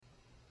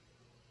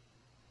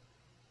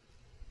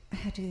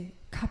had a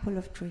couple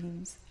of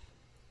dreams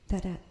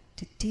that at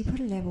the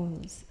deeper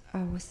levels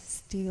I was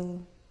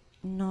still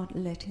not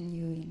letting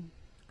you in.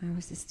 I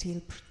was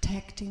still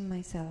protecting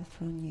myself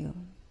from you.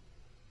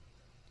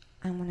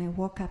 And when I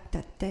woke up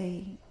that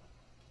day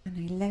and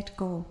I let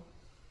go,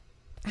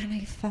 and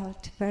I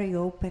felt very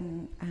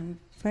open and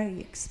very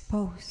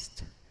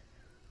exposed,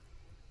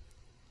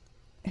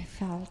 I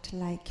felt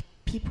like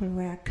people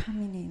were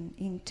coming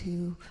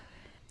into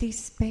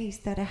this space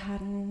that I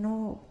had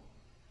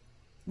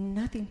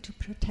nothing to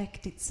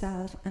protect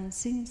itself. And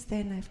since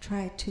then I've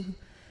tried to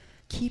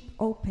keep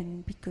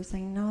open, because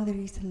I know there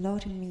is a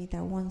lot in me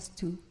that wants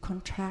to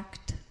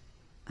contract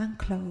and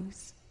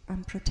close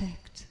and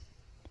protect.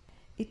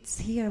 It's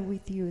here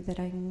with you that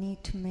I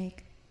need to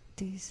make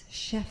this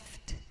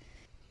shift,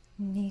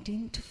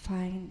 needing to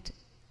find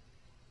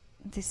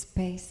the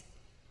space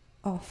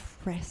of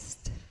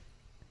rest.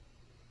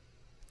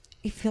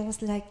 It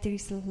feels like there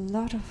is a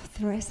lot of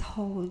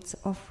thresholds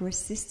of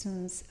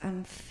resistance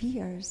and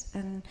fears,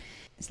 and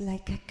it's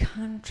like I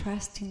can't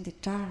trust in the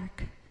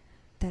dark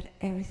that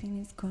everything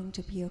is going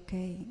to be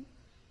okay.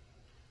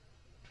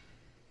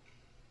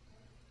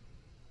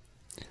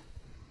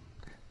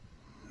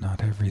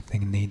 Not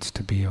everything needs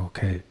to be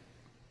okay.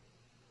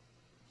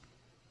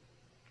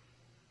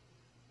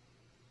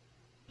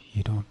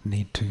 You don't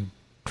need to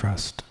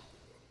trust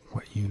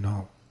what you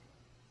know.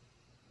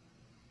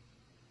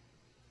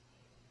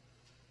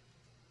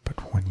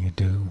 But when you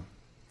do,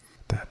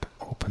 that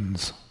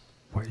opens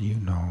what you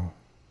know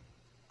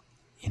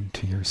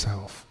into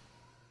yourself.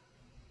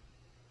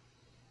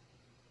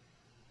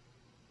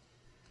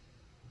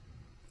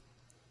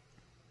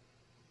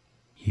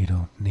 You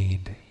don't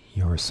need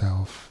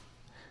yourself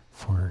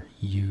for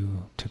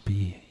you to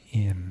be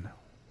in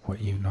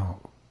what you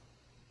know.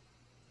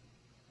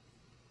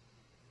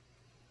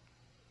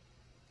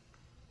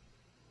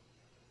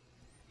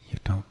 You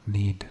don't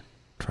need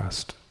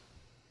trust.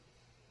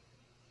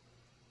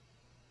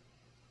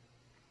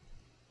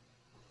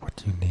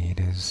 What you need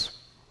is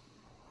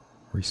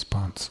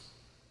response.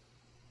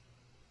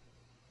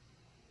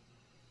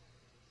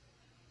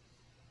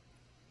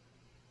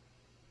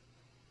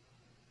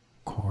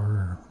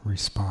 Core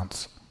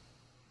response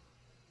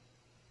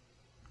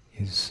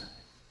is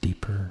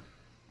deeper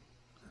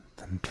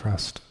than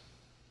trust.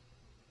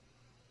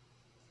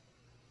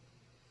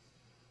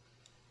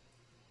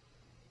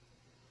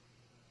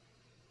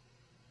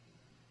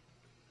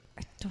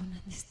 I don't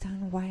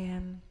understand why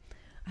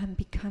I'm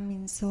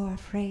becoming so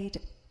afraid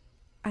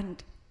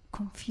and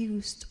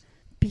confused,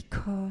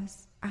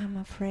 because I'm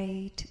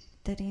afraid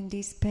that in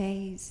this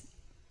space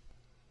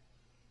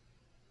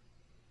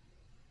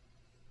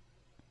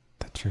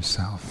that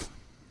yourself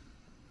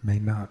may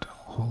not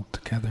hold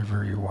together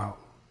very well.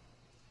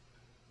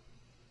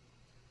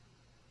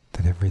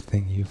 That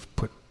everything you've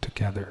put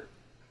together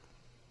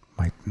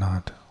might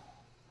not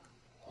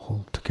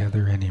hold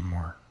together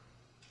anymore.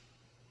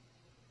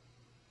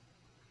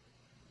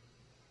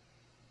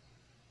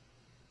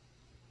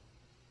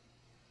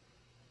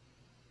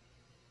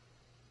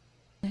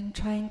 I'm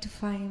trying to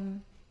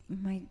find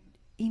my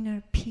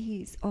inner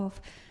peace of,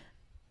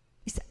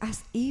 it's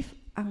as if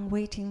I'm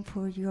waiting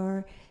for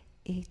your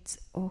 "it's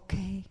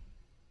okay"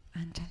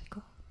 and I'll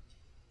go.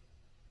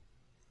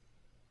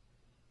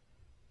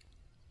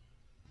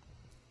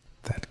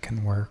 That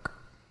can work,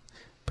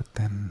 but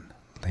then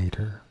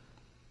later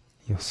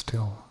you'll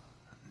still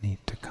need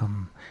to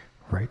come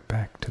right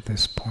back to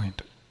this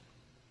point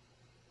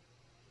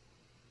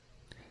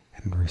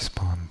and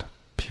respond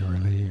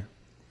purely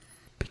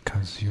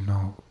because you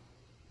know.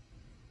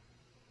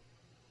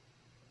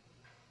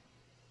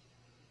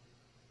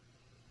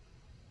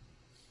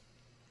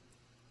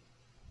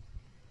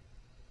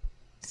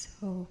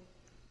 So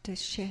the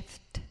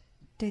shift,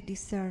 the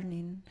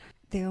discerning,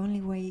 the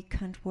only way it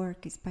can't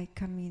work is by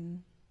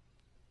coming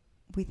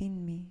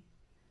within me.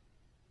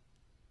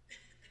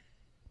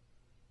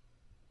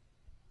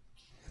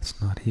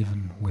 It's not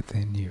even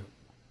within you.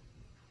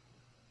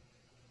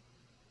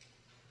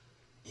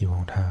 You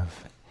won't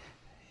have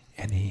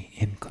any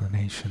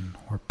inclination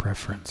or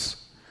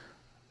preference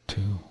to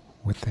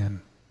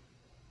within.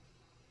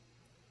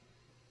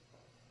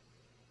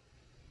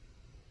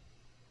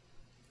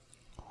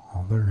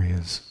 All there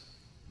is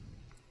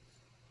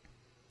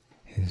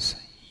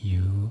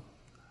you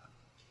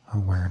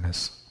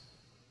awareness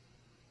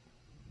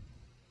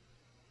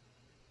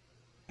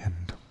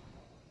and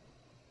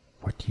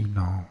what you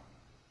know.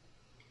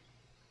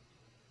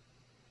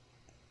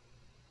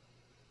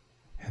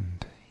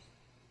 And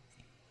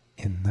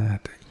in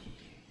that,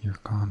 you're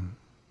gone.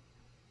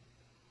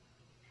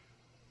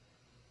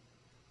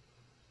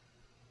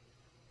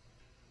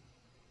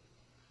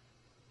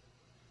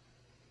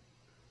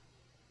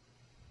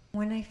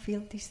 When I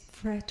feel these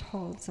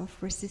thresholds of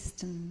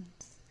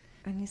resistance,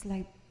 and it's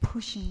like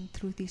pushing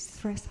through these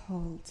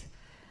thresholds,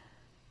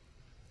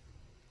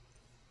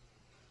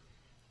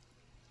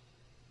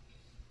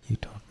 you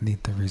don't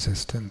need the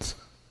resistance.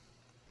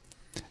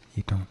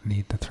 You don't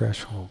need the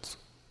thresholds.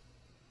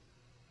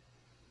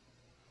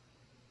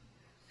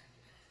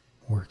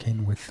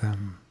 Working with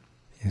them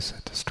is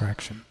a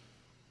distraction.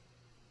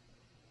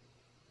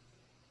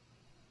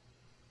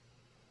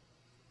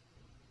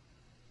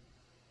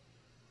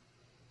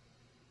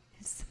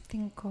 There's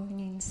something going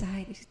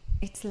inside.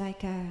 It's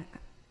like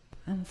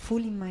I'm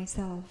fooling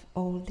myself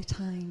all the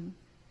time.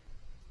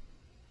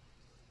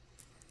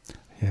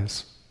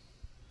 Yes.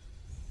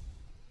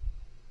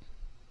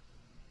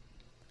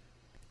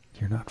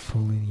 You're not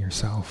fooling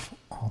yourself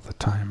all the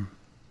time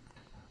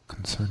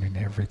concerning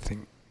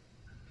everything,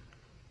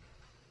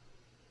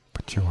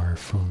 but you are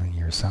fooling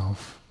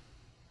yourself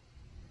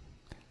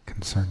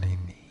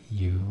concerning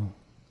you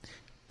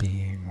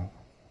being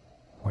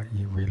what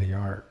you really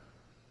are.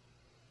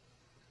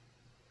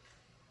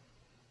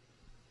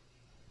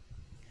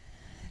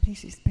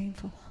 This is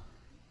painful.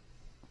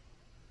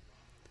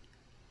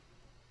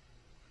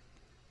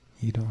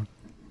 You don't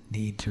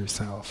need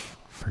yourself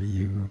for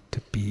you to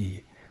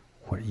be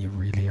what you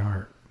really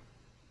are.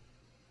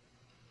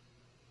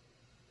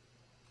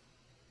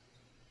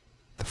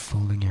 The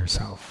fooling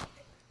yourself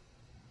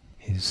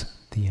is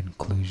the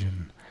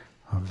inclusion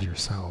of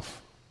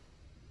yourself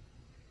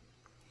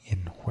in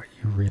what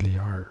you really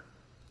are,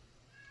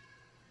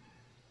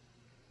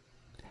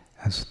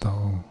 as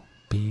though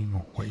being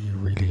what you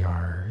really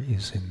are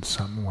is in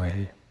some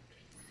way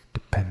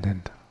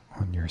dependent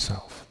on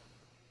yourself.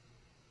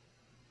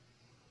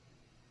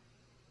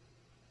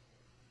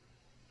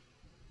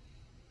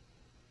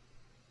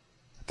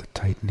 The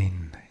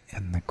tightening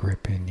and the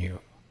grip in you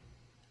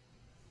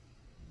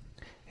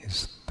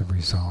is the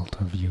result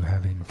of you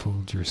having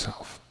fooled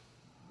yourself.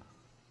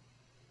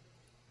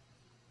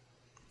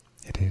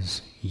 It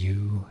is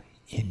you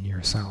in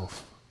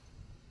yourself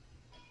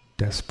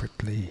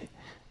desperately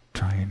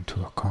trying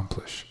to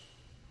accomplish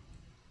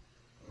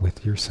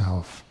with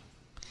yourself,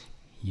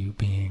 you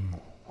being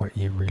what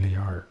you really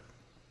are.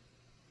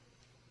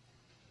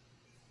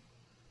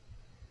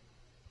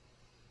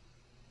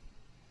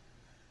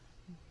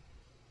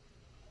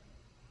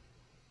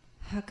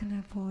 How can I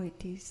avoid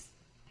this?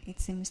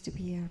 It seems to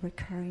be a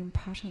recurring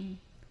pattern.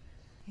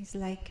 It's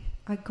like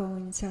I go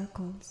in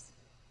circles.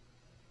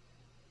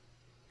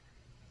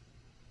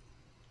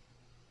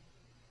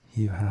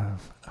 You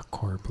have a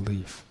core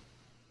belief.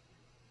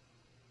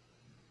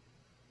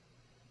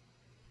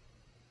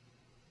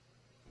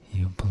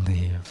 You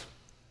believe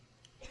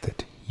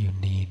that you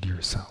need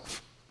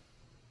yourself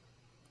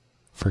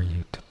for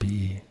you to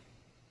be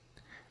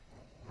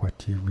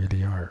what you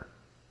really are.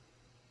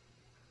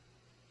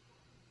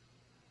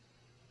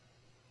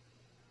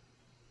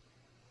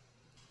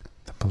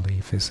 The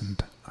belief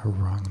isn't a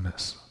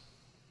wrongness.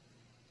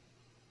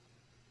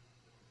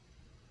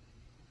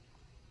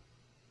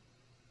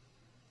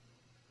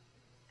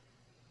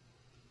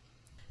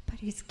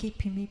 But it's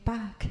keeping me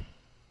back.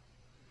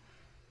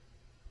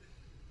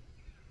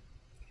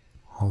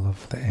 All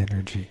of the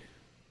energy,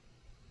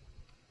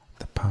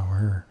 the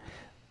power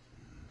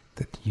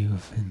that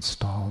you've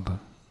installed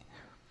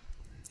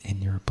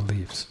in your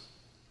beliefs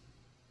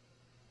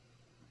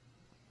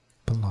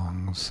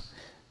belongs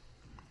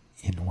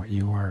in what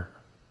you are.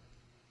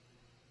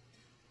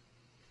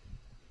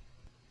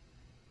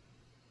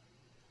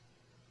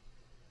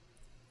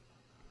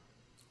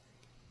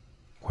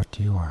 What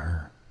you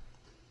are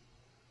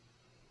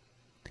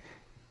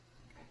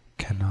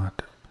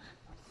cannot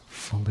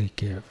fully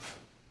give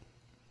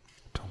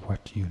to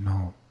what you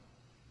know,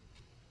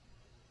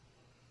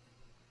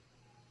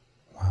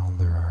 while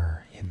there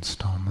are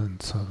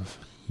installments of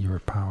your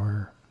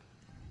power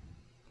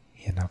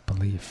in a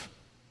belief.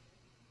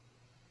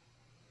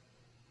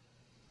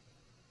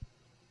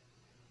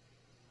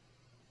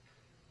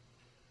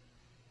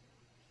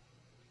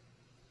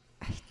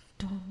 I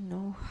don't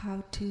know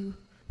how to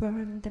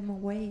burn them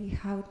away,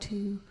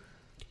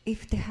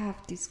 if they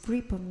have this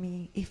grip on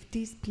me, if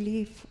these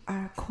beliefs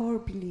are core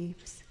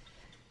beliefs,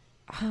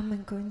 how am I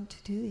going to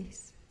do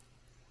this?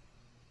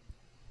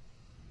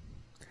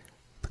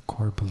 The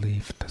core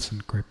belief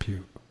doesn't grip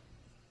you.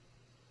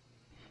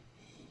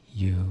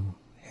 You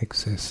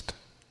exist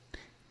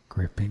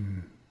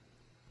gripping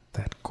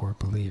that core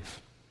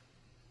belief.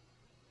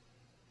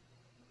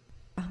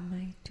 Am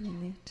I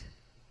doing it?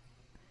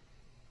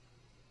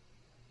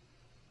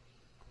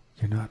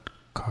 You're not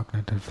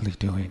cognitively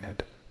doing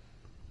it.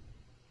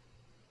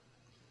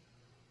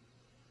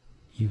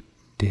 You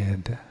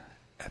did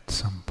at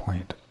some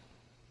point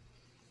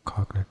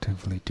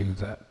cognitively do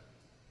that.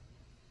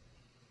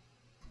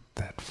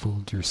 That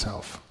fooled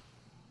yourself.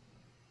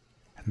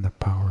 And the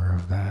power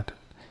of that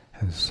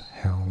has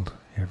held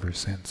ever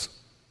since.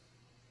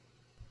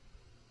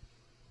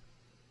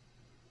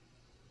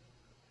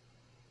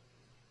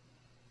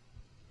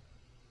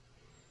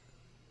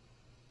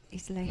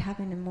 It's like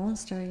having a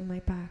monster in my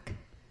back.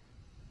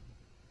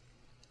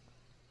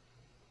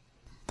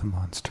 The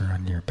monster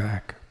on your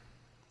back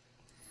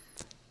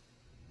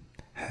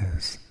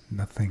has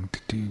nothing to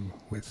do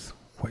with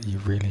what you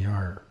really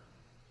are.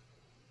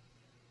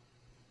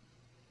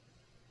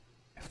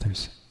 If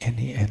there's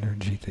any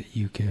energy that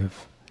you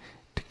give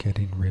to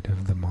getting rid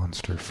of the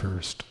monster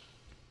first,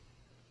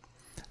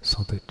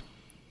 so that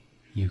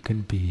you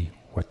can be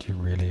what you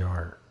really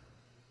are,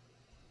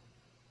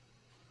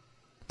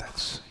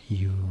 That's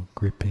you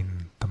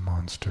gripping the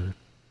monster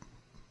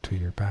to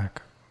your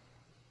back.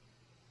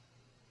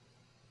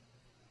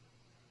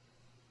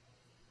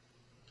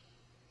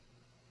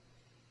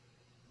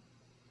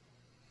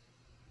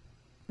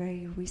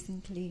 Very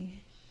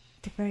recently,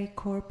 the very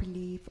core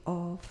belief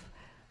of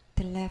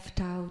the left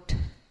out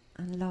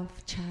and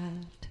loved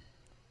child,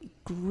 it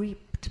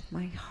gripped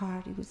my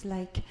heart. It was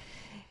like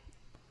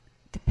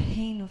the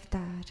pain of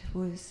that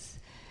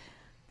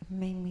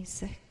made me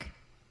sick.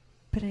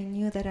 But I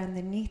knew that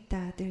underneath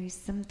that there is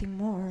something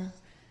more.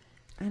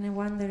 And I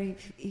wonder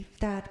if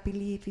that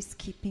belief is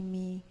keeping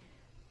me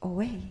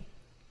away.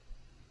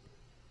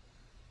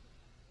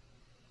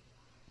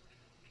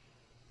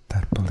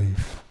 That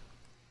belief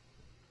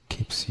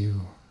keeps you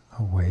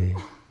away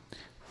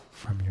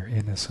from your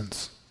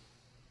innocence.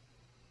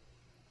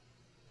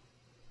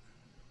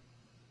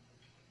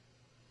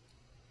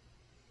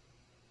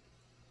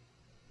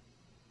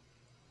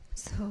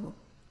 So,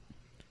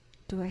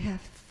 do I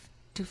have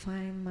to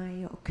find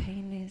my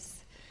okayness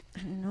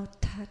and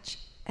not touch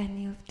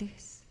any of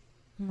this?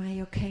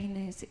 My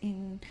okayness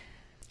in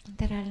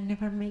that I'll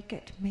never make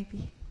it,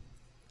 maybe.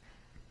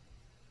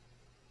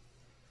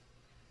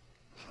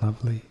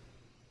 Lovely.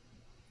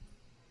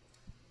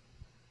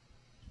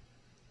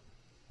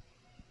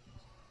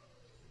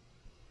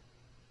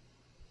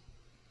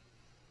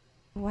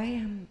 Why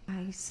am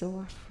I so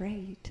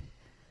afraid?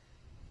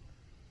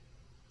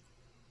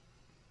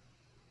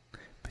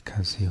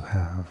 Because you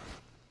have,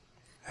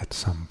 at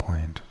some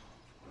point,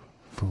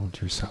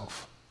 fooled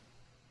yourself.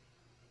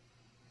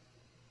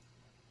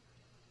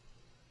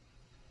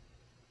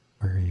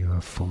 Where you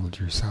have fooled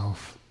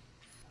yourself,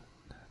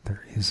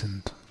 there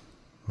isn't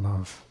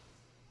love.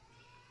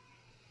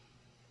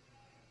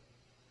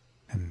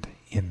 And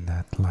in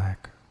that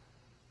lack,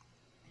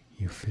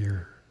 you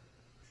fear.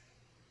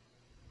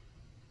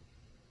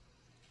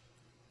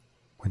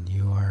 When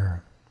you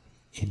are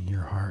in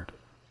your heart,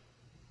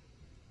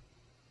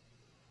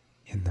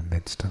 in the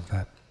midst of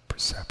that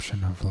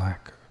perception of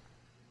lack,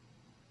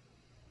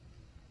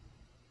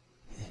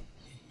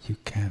 you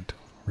can't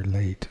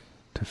relate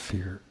to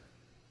fear.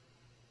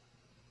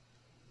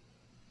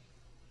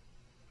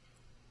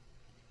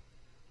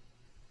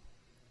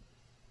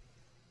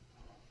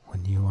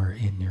 When you are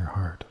in your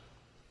heart,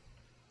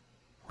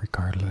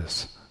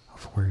 regardless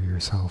of where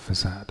yourself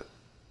is at,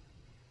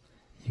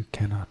 you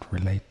cannot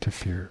relate to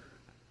fear.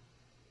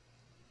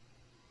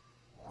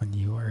 When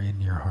you are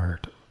in your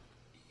heart,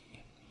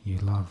 you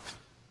love.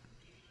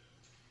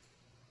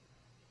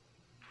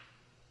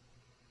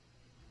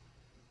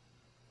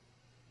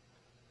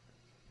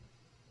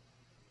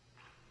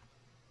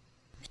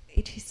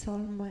 It is all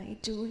my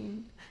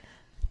doing.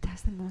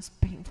 That's the most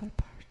painful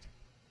part.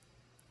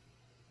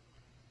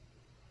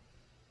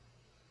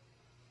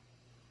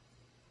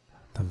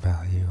 The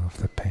value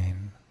of the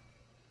pain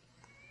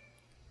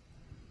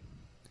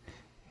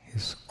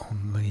is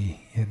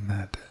only in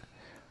that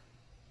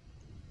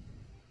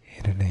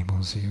it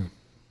enables you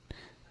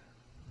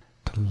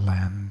to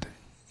land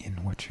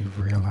in what you've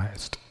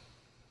realized.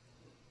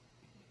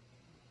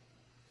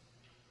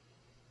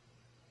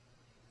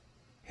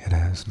 It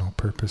has no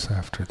purpose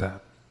after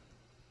that.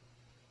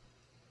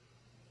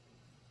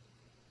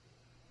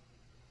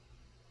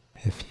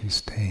 If you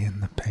stay in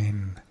the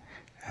pain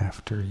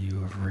after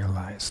you have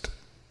realized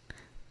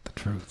the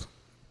truth,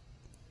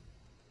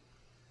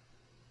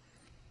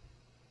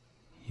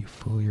 you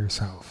fool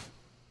yourself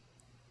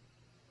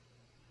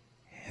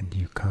and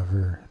you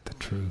cover the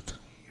truth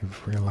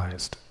you've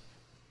realized.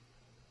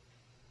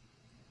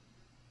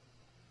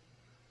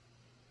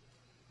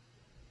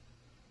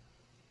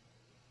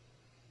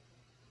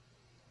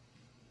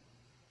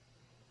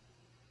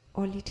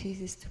 All it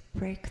is to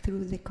break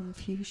through the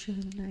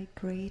confusion I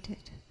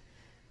created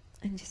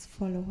and just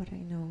follow what I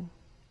know.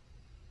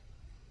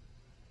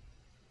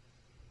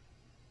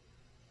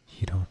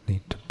 You don't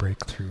need to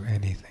break through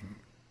anything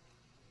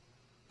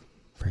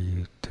for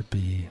you to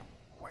be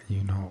what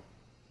you know.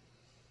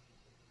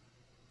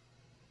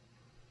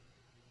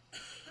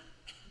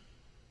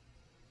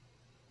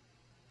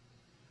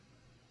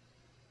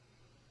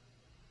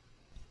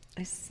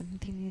 As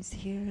something is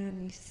here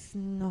and it's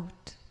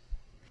not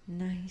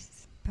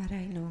nice, but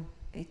I know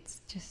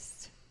it's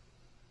just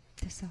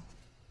the self.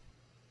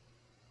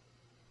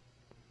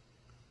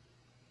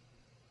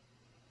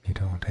 You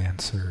don't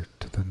answer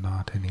to the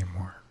not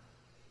anymore.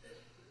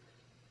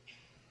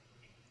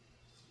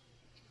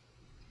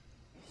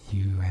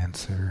 You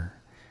answer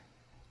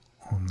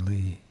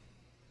only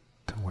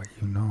to what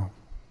you know.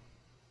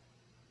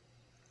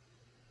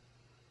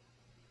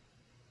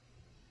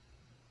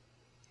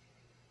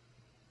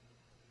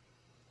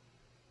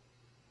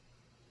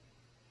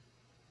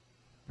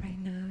 Right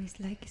now it's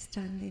like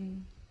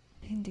standing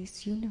in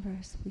this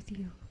universe with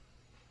you.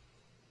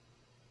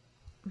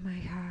 My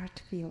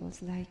heart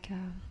feels like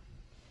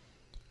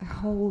a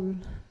hole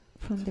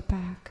from the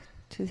back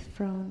to the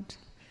front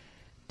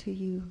to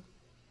you.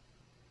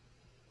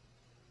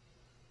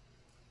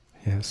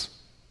 Yes.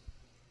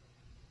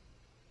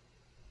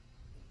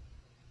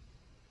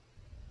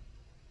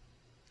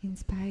 in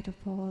spite of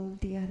all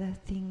the other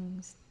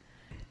things.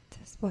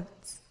 That's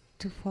what's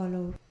to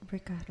follow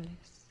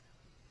regardless.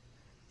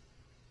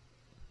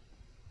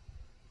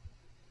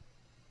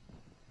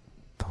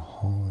 The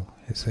whole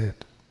is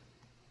it.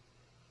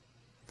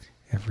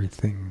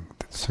 Everything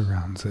that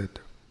surrounds it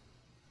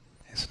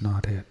is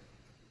not it.